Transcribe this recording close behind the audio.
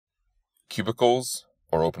Cubicles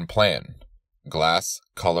or open plan? Glass,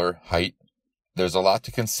 color, height? There's a lot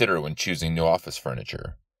to consider when choosing new office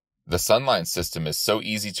furniture. The Sunline system is so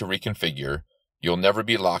easy to reconfigure, you'll never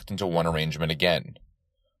be locked into one arrangement again.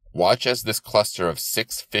 Watch as this cluster of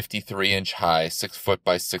 6 53-inch high 6-foot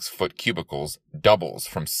by 6-foot cubicles doubles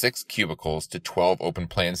from 6 cubicles to 12 open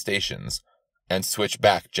plan stations, and switch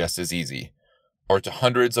back just as easy, or to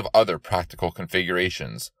hundreds of other practical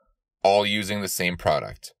configurations, all using the same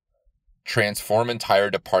product. Transform entire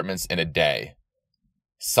departments in a day.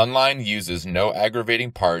 Sunline uses no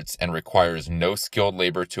aggravating parts and requires no skilled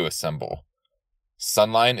labor to assemble.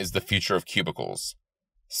 Sunline is the future of cubicles.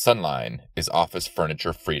 Sunline is office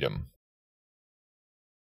furniture freedom.